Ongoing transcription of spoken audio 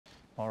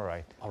All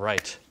right. All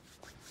right.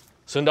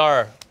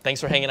 Sundar,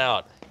 thanks for hanging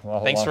out.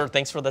 Well,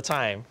 Thanks for the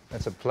time.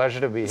 It's a pleasure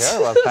to be here.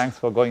 Well, thanks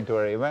for going to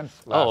our event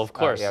Of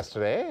course.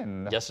 Yesterday.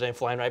 Yesterday, I'm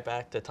flying right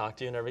back to talk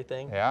to you and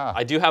everything. Yeah.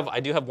 I do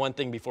have one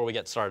thing before we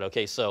get started.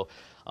 Okay, so,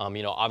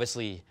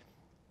 obviously,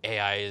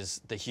 AI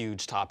is the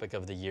huge topic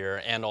of the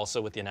year, and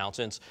also with the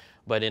announcements.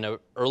 But in an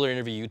earlier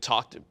interview,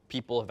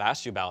 people have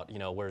asked you about,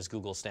 where does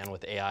Google stand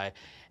with AI?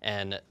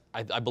 And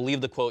I believe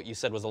the quote you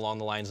said was along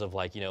the lines of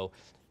like,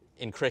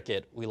 in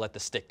cricket, we let the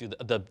stick do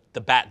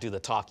the bat do the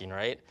talking,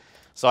 right?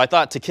 So I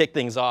thought to kick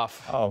things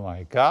off, Oh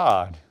my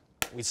God.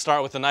 we'd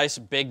start with a nice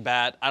big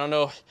bat. I don't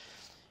know,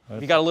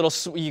 you got a little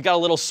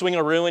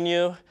swingaroo in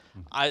you.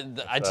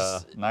 I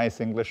just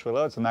Nice English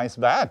word. It's a nice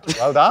bat.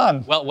 Well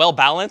done. well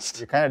balanced.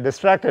 You kind of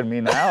distracted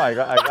me now. I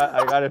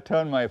got to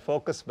turn my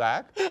focus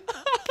back.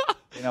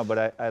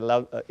 But I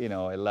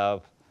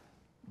love.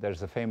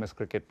 There's a famous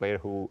cricket player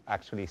who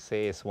actually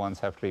says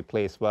once after he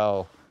plays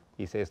well,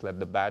 he says, "Let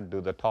the bat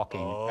do the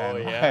talking." Oh,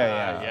 and,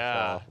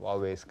 yeah. So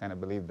always kind of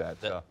believe that.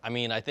 So. I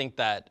mean, I think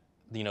that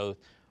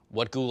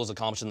what Google's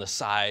accomplished in the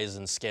size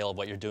and scale of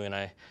what you're doing,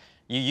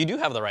 you do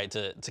have the right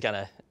to kind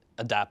of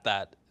adapt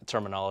that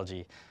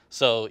terminology.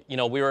 So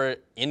we were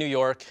in New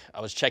York. I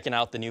was checking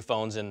out the new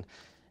phones, and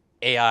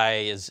AI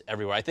is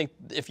everywhere. I think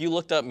if you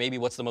looked up maybe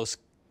what's the most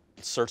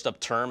searched up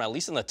term, at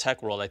least in the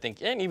tech world, I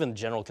think, and even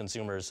general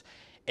consumers,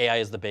 AI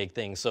is the big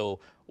thing. So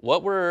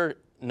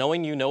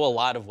knowing a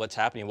lot of what's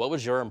happening, what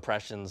was your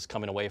impressions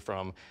coming away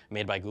from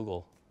Made by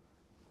Google?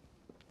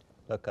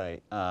 Look, I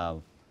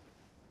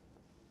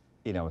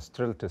was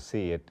thrilled to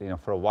see it.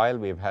 For a while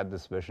we've had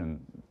this vision,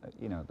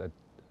 that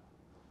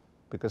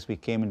because we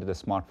came into the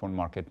smartphone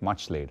market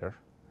much later,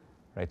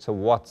 right? So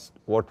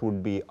what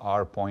would be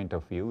our point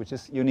of view, which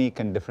is unique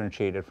and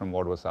differentiated from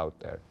what was out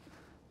there.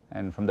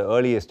 And from the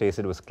earliest days,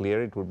 it was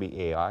clear it would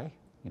be AI.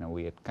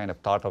 We had kind of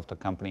thought of the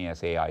company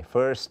as AI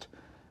first,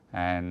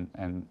 and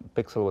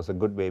Pixel was a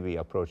good way we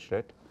approached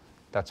it.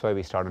 That's why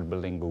we started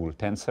building Google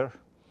Tensor,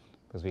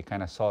 because we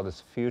kind of saw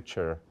this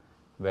future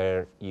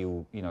where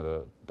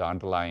the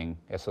underlying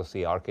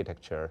SoC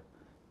architecture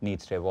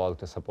needs to evolve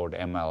to support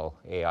ML,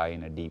 AI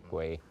in a deep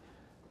way.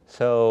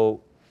 So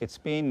it's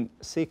been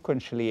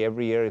sequentially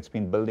every year it's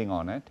been building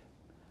on it.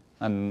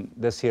 And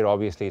this year,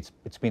 obviously,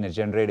 it's been a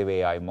generative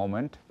AI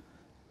moment.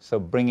 So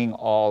bringing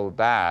all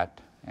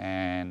that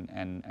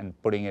and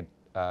putting it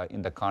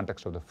in the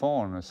context of the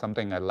phone is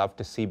something I love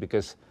to see,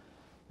 because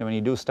when you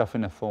do stuff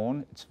in a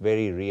phone, it's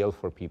very real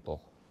for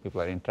people.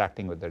 People are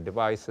interacting with their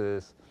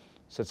devices.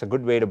 So it's a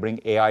good way to bring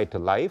AI to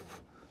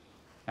life.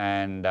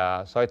 And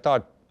so I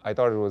thought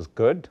it was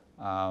good.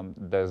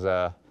 There's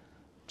a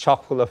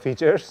chock full of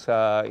features,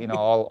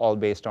 all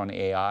based on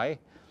AI,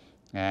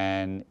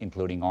 and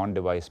including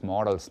on-device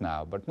models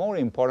now. But more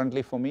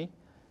importantly for me,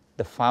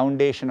 the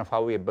foundation of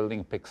how we are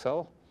building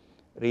Pixel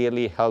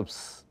really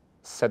helps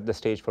set the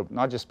stage for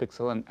not just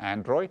Pixel and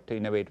Android to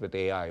innovate with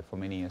AI for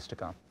many years to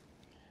come.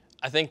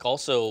 I think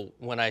also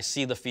when I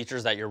see the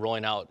features that you're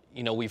rolling out,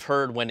 we've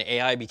heard when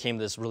AI became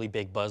this really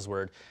big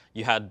buzzword,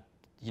 you had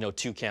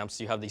two camps.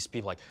 You have these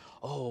people like,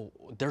 oh,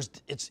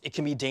 it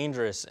can be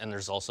dangerous, and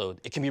there's also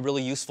it can be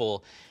really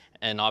useful,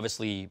 and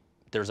obviously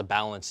there's a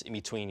balance in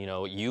between.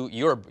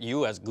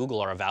 You as Google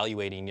are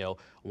evaluating,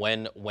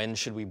 when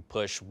should we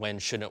push, when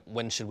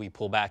should we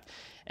pull back,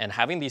 and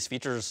having these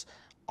features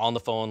on the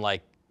phone,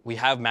 like we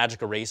have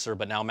Magic Eraser,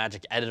 but now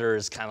Magic Editor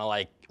is kind of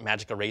like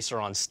Magic Eraser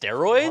on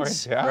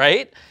steroids, yeah.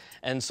 Right?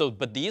 And so,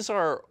 but these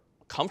are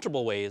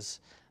comfortable ways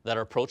that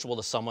are approachable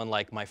to someone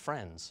like my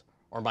friends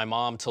or my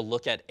mom to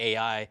look at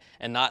AI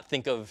and not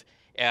think of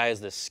AI as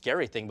this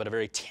scary thing, but a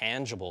very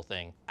tangible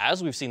thing.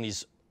 As we've seen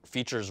these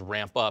features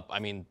ramp up, I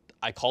mean,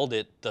 I called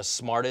it the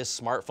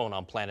smartest smartphone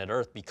on planet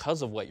Earth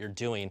because of what you're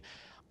doing.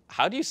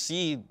 How do you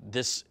see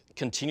this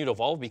continue to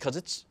evolve?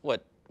 Because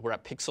we're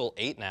at Pixel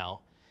 8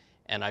 now,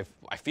 and I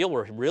feel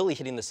we're really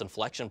hitting this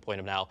inflection point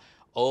of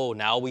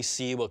now we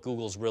see what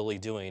Google's really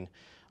doing.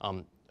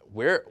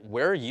 Where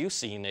are you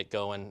seeing it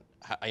go, and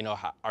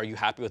are you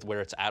happy with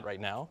where it's at right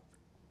now?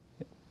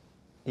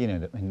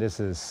 This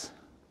is,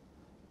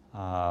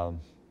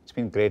 it's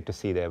been great to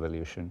see the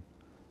evolution,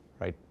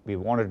 right? We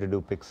wanted to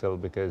do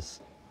Pixel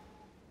because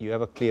you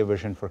have a clear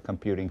vision for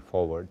computing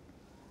forward.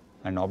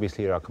 And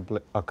obviously you're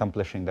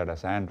accomplishing that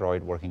as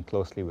Android, working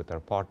closely with our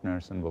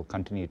partners, and will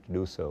continue to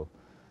do so.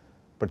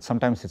 But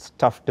sometimes it's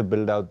tough to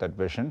build out that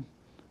vision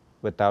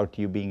without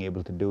you being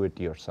able to do it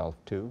yourself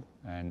too.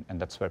 And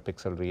that's where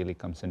Pixel really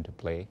comes into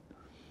play.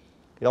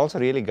 It also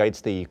really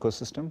guides the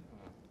ecosystem.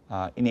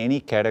 In any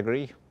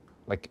category,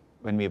 like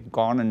when we've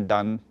gone and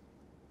done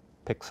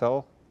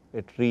Pixel,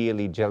 it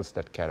really gels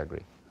that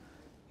category.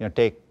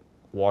 Take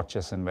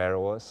watches and Wear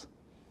OS.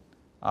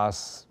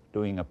 Us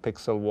doing a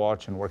Pixel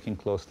watch and working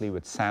closely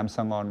with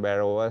Samsung on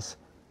Wear OS,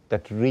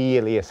 that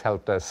really has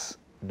helped us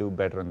do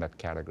better in that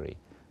category.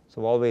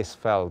 So I've always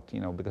felt,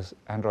 because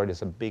Android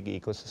is a big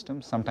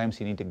ecosystem, sometimes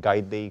you need to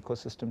guide the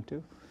ecosystem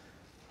too.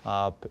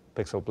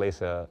 Pixel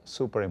plays a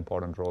super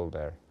important role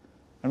there.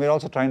 And we're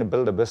also trying to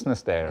build a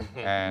business there,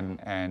 and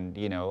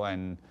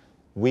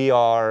we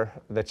are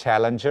the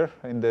challenger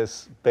in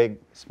this big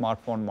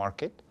smartphone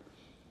market.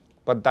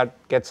 But that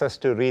gets us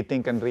to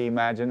rethink and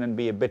reimagine and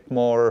be a bit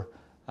more,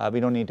 we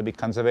don't need to be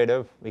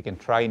conservative. We can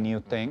try new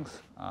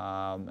things.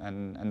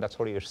 And that's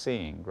what you're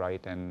seeing,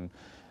 right? And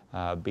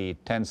be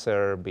it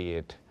Tensor, be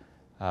it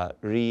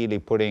really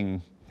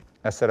putting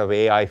a set of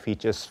AI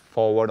features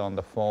forward on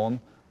the phone,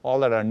 all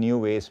that are new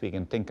ways we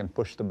can think and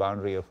push the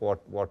boundary of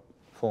what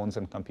phones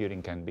and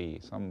computing can be.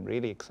 So I'm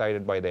really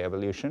excited by the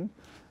evolution,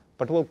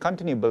 but we'll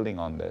continue building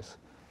on this.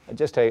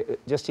 Just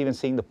even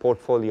seeing the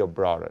portfolio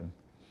broaden,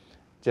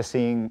 just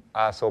seeing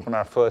us open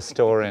our first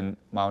store in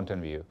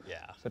Mountain View.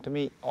 Yeah. So to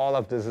me, all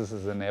of this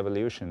is an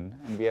evolution,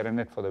 and we are in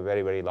it for the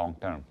very, very long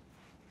term.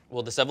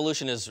 Well, this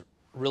evolution is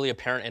really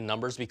apparent in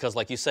numbers because,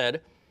 like you said,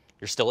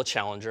 you're still a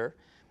challenger.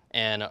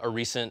 And a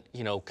recent,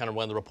 kind of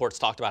one of the reports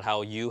talked about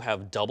how you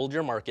have doubled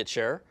your market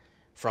share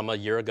from a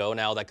year ago.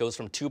 Now that goes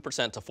from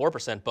 2% to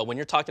 4%. But when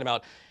you're talking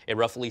about a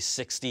roughly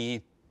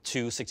 $62,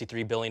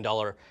 $63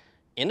 billion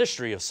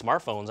industry of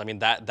smartphones, I mean,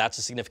 that's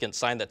a significant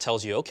sign that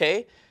tells you,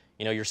 okay,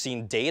 you're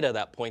seeing data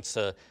that points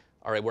to,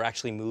 all right, we're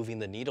actually moving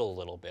the needle a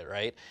little bit,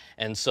 right?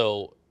 And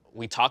so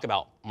we talk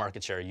about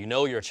market share.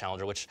 You're a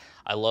challenger, which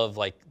I love,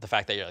 like the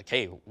fact that you're like,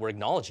 hey, we're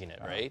acknowledging it,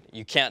 right?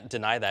 You can't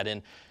deny that.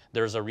 And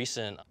there's a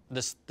recent,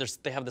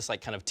 they have this like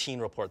kind of teen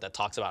report that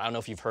talks about, I don't know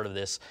if you've heard of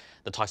this,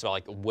 that talks about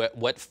like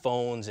what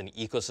phones and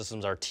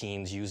ecosystems are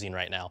teens using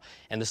right now.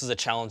 And this is a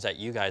challenge that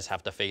you guys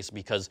have to face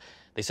because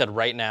they said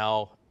right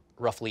now,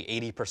 roughly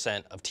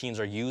 80% of teens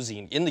are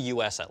using, in the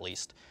US at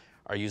least,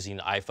 are using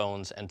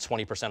iPhones and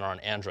 20% are on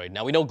Android.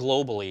 Now we know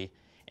globally,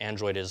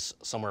 Android is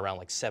somewhere around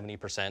like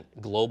 70%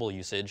 global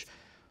usage.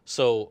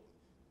 So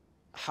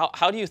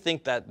how do you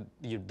think that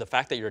the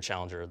fact that you're a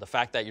challenger, the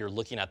fact that you're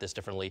looking at this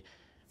differently,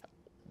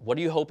 what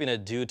are you hoping to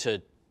do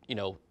to,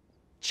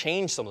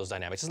 change some of those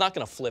dynamics? It's not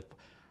going to flip,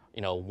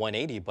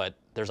 180, but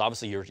there's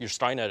obviously you're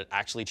starting to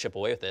actually chip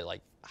away with it.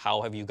 Like,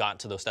 how have you gotten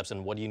to those steps,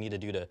 and what do you need to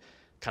do to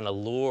kind of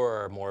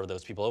lure more of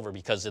those people over?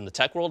 Because in the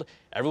tech world,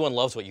 everyone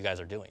loves what you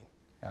guys are doing,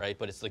 right?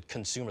 But it's the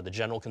consumer, the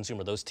general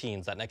consumer, those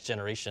teens, that next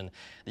generation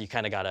that you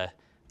kind of got to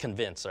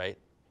convince, right?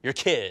 Your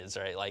kids,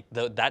 right? Like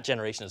that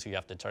generation is who you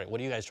have to target. What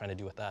are you guys trying to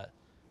do with that?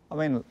 I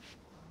mean,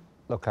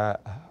 look,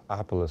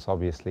 Apple is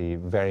obviously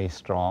very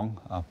strong,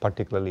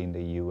 particularly in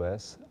the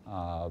US.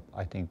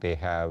 I think they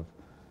have,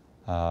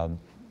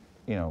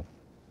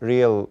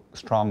 real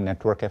strong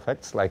network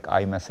effects like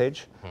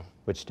iMessage,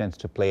 which tends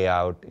to play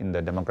out in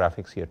the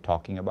demographics you're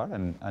talking about,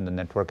 and the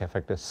network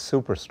effect is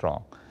super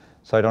strong.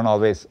 So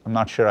I'm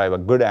not sure I have a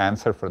good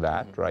answer for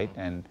that, right?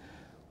 And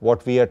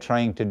what we are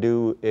trying to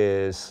do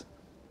is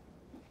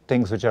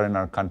things which are in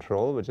our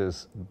control, which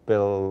is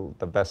build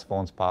the best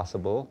phones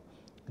possible,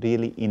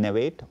 really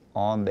innovate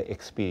on the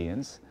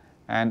experience,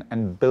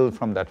 and build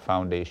from that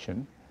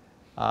foundation.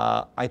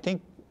 I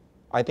think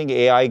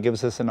AI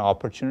gives us an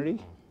opportunity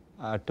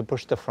to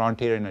push the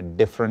frontier in a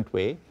different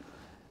way.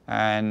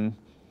 And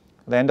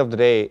at the end of the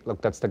day, look,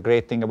 that's the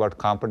great thing about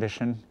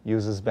competition.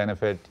 Users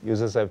benefit,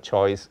 users have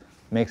choice,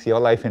 makes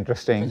your life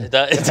interesting. It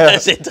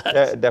does.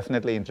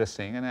 Definitely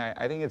interesting. And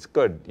I think it's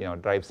good,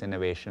 drives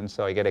innovation.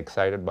 So I get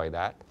excited by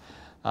that.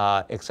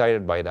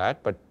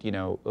 But,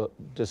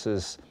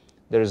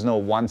 there is no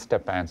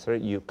one-step answer.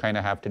 You kind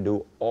of have to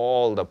do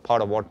all the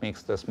part of what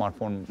makes the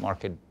smartphone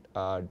market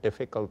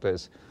difficult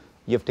is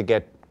you have to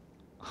get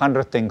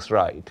 100 things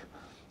right,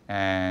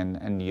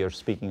 and you're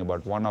speaking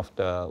about one of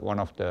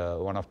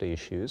the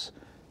issues.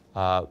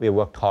 We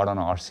worked hard on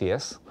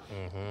RCS.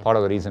 Part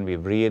of the reason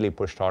we've really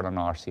pushed hard on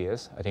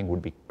RCS, I think,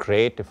 would be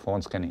great if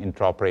phones can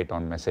interoperate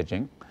on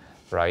messaging.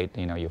 Right,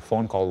 your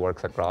phone call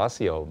works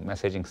across, your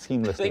messaging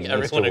seamlessly. I think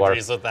everyone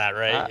agrees with that,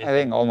 right? I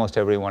think almost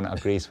everyone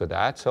agrees with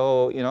that.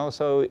 So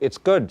so it's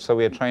good. So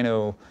we are trying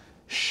to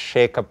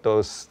shake up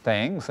those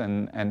things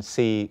and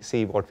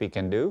see what we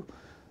can do.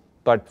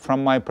 But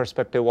from my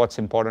perspective, what's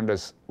important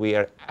is we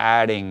are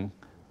adding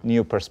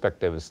new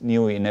perspectives,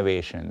 new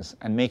innovations,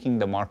 and making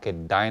the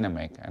market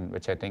dynamic, and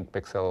which I think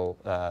Pixel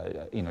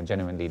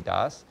genuinely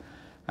does.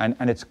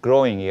 And it's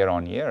growing year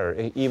on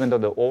year, even though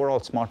the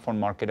overall smartphone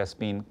market has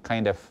been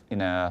kind of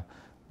in a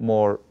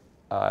more,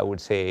 I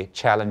would say,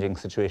 challenging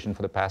situation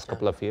for the past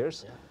couple of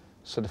years. Yeah.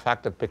 So the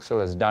fact that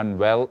Pixel has done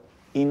well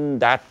in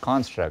that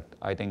construct,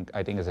 I think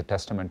is a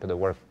testament to the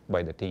work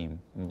by the team.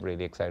 I'm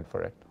really excited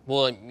for it.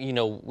 Well,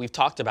 we've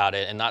talked about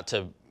it, and not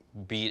to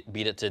beat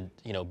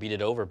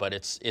it over, but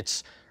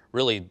it's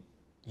really,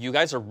 you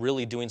guys are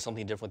really doing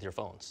something different with your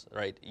phones,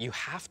 right? You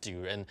have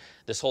to, and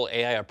this whole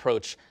AI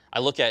approach, I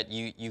look at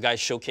you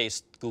guys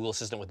showcased Google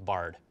Assistant with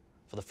Bard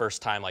for the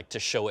first time, like to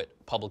show it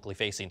publicly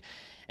facing.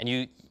 And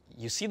you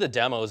see the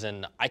demos,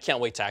 and I can't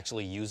wait to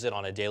actually use it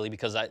on a daily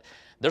because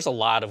there's a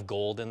lot of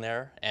gold in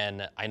there.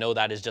 And I know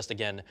that is just,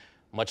 again,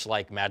 much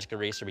like Magic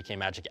Eraser became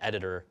Magic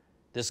Editor,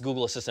 this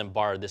Google Assistant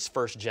Bard, this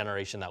first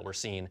generation that we're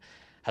seeing,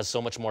 has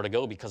so much more to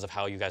go because of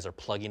how you guys are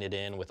plugging it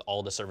in with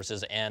all the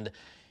services. And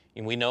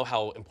we know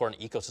how important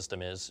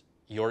ecosystem is.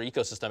 your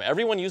ecosystem.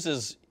 Everyone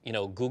uses,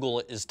 Google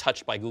is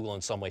touched by Google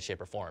in some way,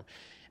 shape, or form.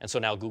 And so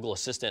now Google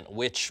Assistant,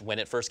 which when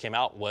it first came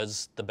out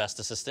was the best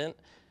assistant,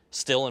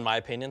 still in my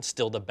opinion,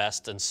 still the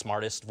best and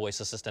smartest voice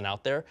assistant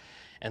out there.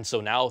 And so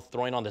now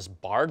throwing on this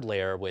Bard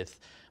layer with,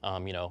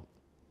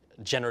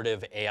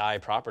 generative AI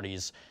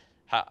properties,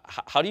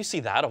 how do you see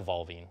that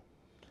evolving?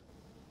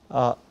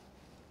 I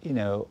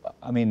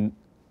mean,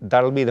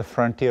 that'll be the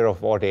frontier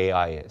of what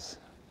AI is.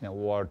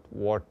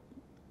 What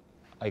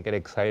I get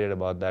excited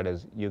about that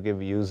is you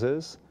give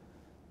users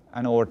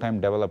and over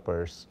time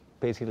developers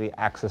basically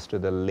access to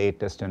the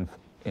latest in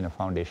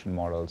foundation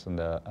models and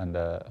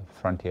the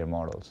frontier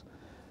models.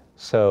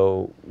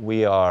 So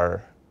we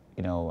are,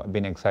 I've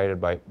been excited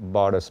by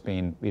Bard has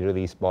been, we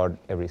release Bard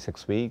every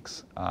 6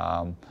 weeks,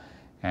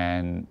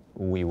 and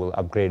we will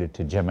upgrade it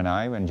to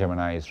Gemini when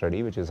Gemini is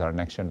ready, which is our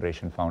next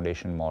generation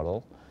foundation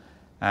model.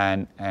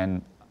 And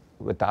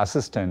with the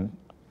assistant,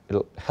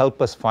 it'll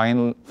help us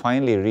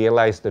finally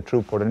realize the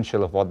true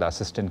potential of what the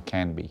assistant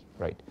can be,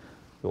 right?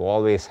 We've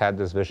always had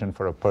this vision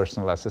for a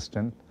personal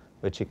assistant,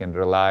 which you can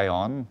rely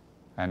on,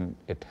 and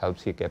it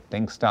helps you get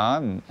things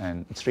done,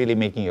 and it's really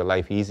making your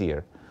life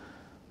easier.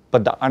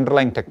 But the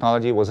underlying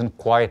technology wasn't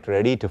quite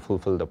ready to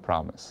fulfill the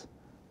promise.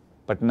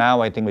 But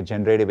now I think with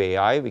generative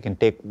AI, we can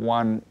take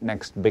one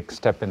next big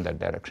step in that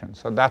direction.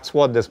 So that's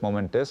what this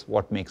moment is,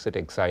 what makes it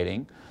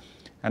exciting.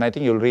 And I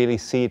think you'll really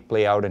see it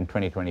play out in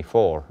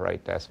 2024,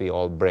 right, as we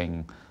all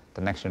bring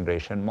the next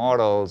generation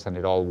models and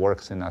it all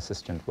works in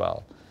Assistant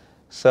well.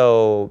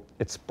 So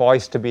it's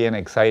poised to be an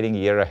exciting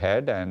year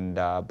ahead,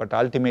 but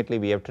ultimately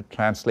we have to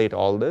translate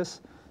all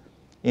this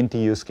into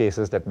use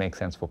cases that make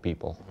sense for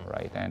people,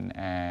 right?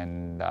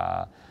 And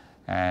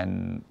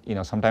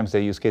sometimes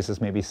the use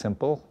cases may be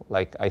simple,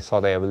 like I saw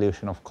the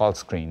evolution of call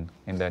screen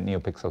in the new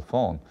Pixel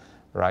phone,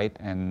 right?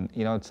 And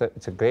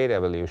it's a great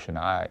evolution.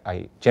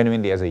 I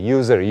genuinely, as a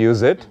user,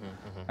 use it,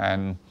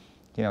 and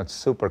it's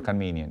super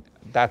convenient.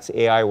 That's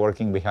AI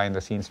working behind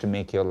the scenes to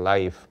make your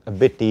life a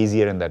bit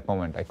easier in that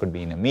moment. I could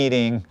be in a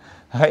meeting,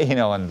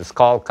 and this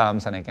call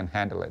comes and I can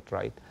handle it,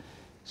 right?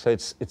 So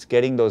it's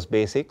getting those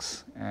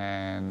basics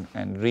and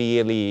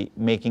really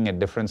making a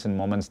difference in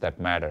moments that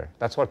matter.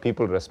 That's what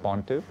people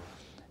respond to,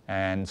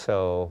 and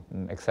so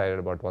I'm excited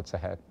about what's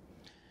ahead.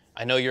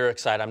 I know you're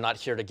excited. I'm not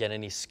here to get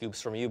any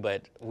scoops from you,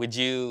 but would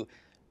you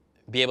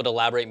be able to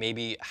elaborate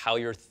maybe how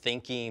you're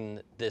thinking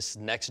this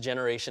next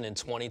generation in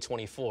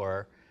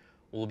 2024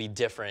 will be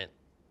different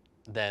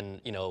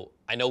than,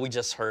 I know we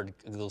just heard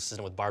Google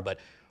Assistant with Bard, but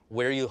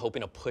where are you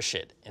hoping to push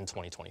it in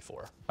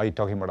 2024? Are you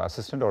talking about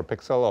Assistant or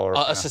Pixel or?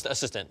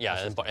 Assistant, yeah,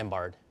 Assistant. And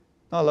Bard.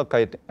 No, look,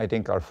 I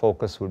think our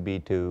focus would be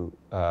to,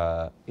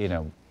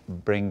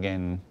 bring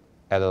in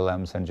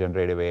LLMs and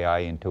generative AI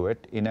into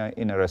it in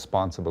a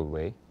responsible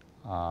way.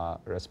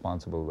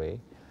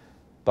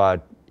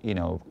 But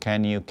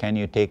can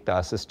you take the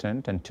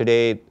assistant, and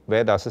today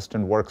where the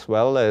assistant works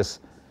well is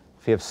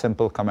if you have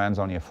simple commands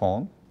on your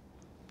phone,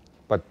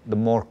 but the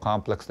more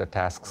complex the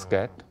tasks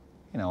get,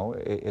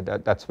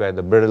 that's where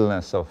the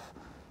brittleness of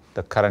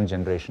the current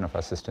generation of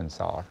assistants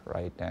are,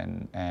 right?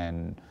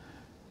 And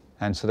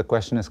so the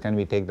question is, can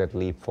we take that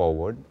leap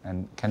forward,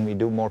 and can we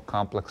do more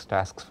complex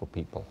tasks for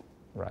people,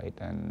 right?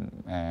 And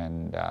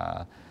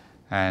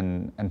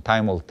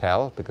time will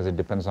tell, because it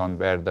depends on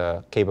where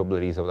the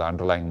capabilities of the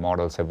underlying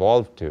models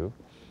evolve to,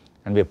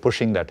 and we're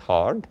pushing that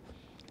hard,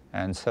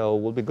 and so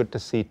we'll be good to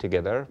see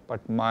together.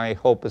 But my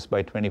hope is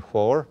by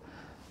 24,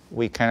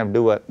 we kind of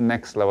do a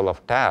next level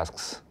of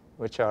tasks,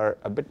 which are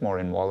a bit more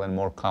involved and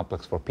more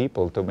complex for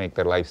people to make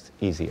their lives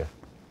easier.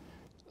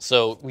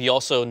 So we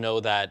also know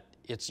that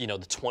it's the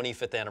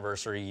 25th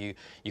anniversary.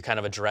 You kind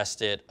of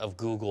addressed it of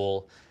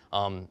Google.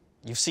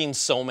 You've seen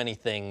so many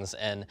things,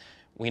 and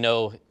we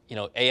know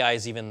AI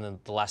is even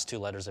the last 2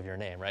 letters of your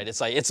name, right?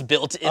 It's like it's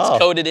built, it's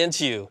coded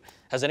into you.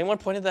 Has anyone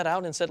pointed that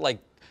out and said Sundar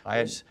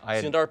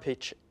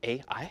Pichai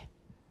AI?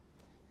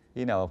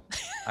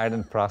 I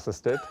hadn't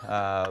processed it,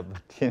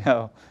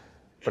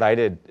 but I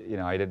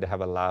did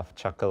have a laugh,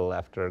 chuckle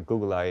after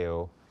Google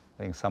I/O.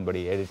 I think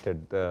somebody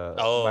edited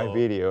my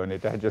video, and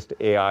it had just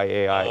AI.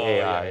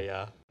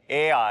 Yeah.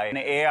 AI,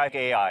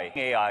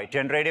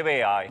 generative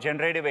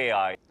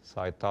AI.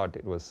 So I thought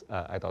that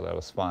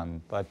was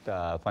fun, but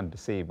fun to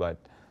see. But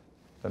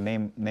the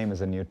name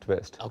is a new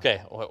twist.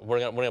 Okay, we're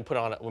gonna put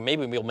on. Well,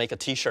 maybe we'll make a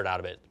T-shirt out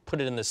of it. Put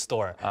it in this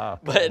store.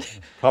 But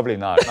probably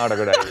not a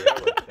good idea.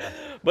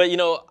 But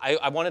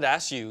I wanted to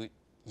ask you.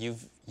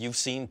 You've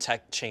seen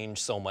tech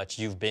change so much.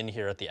 You've been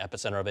here at the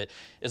epicenter of it.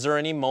 Is there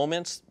any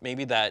moments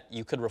maybe that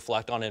you could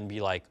reflect on and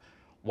be like,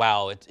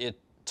 wow, it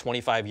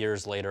 25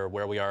 years later,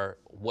 where we are,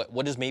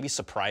 what has maybe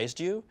surprised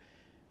you?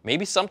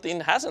 Maybe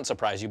something hasn't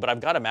surprised you, but I've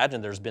got to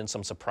imagine there's been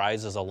some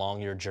surprises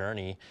along your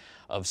journey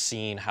of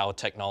seeing how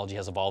technology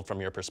has evolved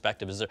from your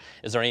perspective. Is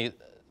there any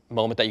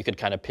moment that you could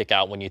kind of pick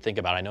out when you think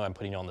about, I know I'm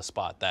putting you on the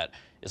spot, that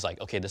is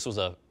like, okay, this was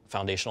a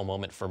foundational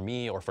moment for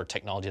me or for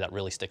technology that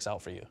really sticks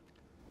out for you?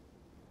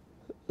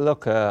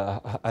 Look,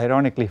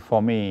 ironically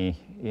for me,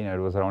 it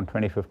was around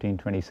 2015,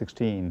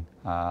 2016.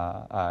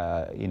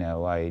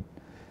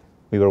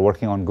 we were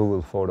working on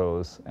Google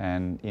Photos,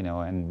 and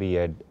we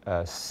had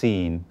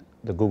seen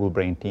the Google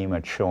Brain team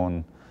had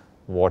shown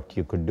what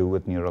you could do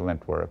with neural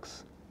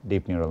networks,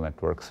 deep neural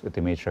networks with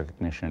image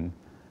recognition.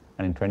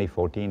 And in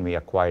 2014, we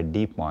acquired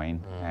DeepMind,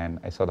 and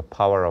I saw the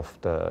power of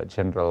the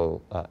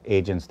general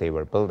agents they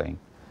were building.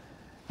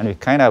 And we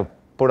kind of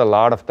put a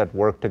lot of that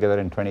work together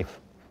in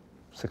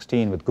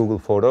 2016 with Google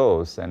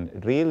Photos, and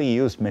really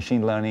used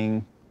machine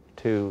learning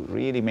to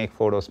really make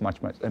photos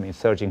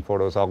searching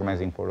photos,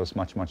 organizing photos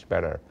much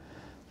better.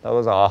 That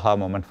was an aha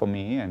moment for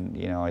me, and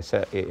I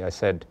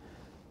said,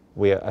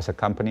 as a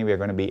company, we are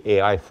going to be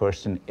AI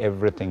first in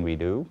everything we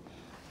do.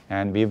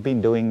 And we've been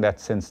doing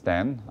that since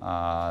then.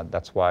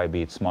 That's why,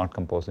 be it Smart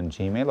Compose in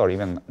Gmail, or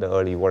even the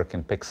early work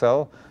in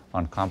Pixel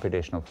on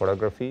computational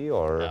photography,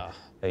 or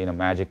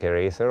Magic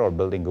Eraser, or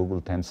building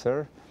Google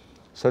Tensor.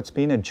 So it's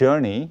been a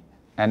journey.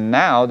 And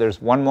now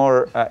there's one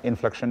more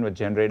inflection with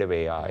generative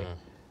AI.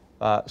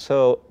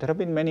 So there have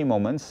been many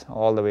moments,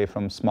 all the way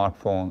from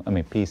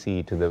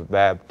PC to the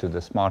web, to the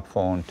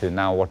smartphone, to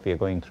now what we are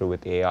going through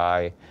with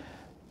AI,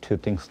 to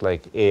things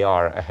like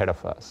AR ahead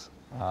of us.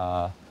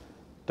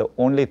 The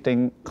only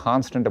thing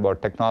constant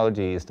about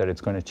technology is that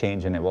it's going to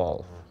change and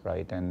evolve,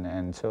 right?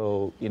 And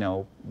so,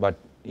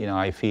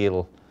 I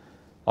feel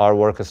our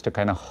work is to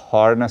kind of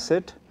harness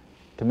it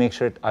to make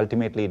sure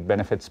ultimately it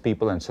benefits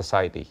people and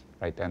society,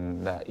 right?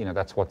 And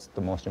that's what's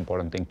the most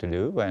important thing to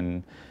do.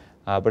 And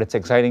but it's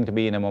exciting to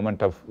be in a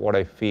moment of what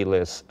I feel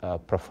is a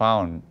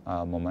profound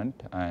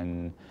moment,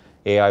 and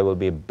AI will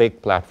be a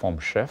big platform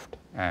shift.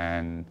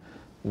 And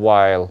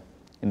while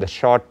in the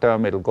short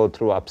term it'll go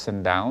through ups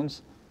and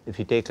downs, if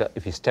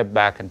you step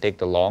back and take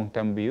the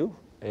long-term view,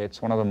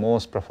 it's one of the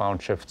most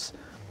profound shifts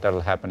that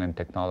will happen in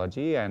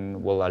technology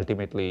and will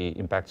ultimately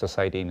impact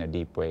society in a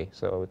deep way.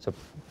 So it's a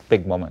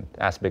big moment,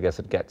 as big as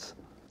it gets.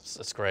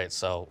 That's great.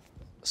 So,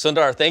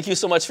 Sundar, thank you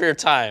so much for your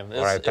time. It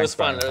was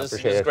fun. It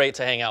was great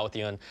to hang out with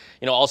you.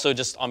 And also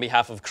just on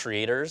behalf of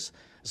creators,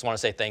 I just want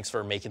to say thanks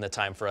for making the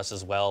time for us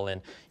as well.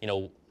 And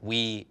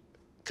we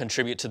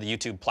contribute to the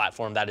YouTube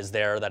platform that is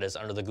there, that is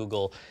under the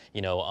Google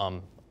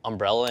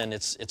umbrella, and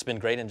it's been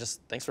great. And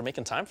just thanks for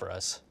making time for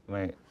us.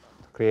 My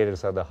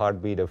creators are the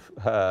heartbeat of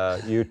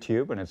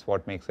YouTube, and it's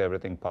what makes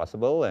everything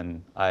possible.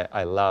 And I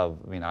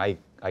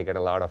get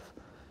a lot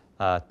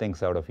of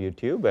things out of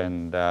YouTube,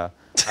 and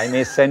I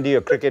may send you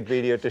a cricket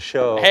video to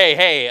show.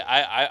 Hey,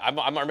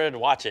 I'm ready to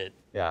watch it.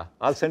 Yeah,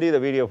 I'll send you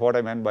the video of what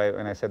I meant by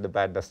when I said the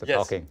bat does the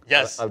talking.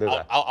 Yes, I'll do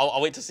that.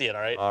 I'll wait to see it.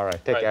 All right. All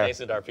right. Take care. Thanks,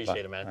 Sundar.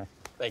 Appreciate it, man. Bye.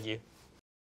 Thank you.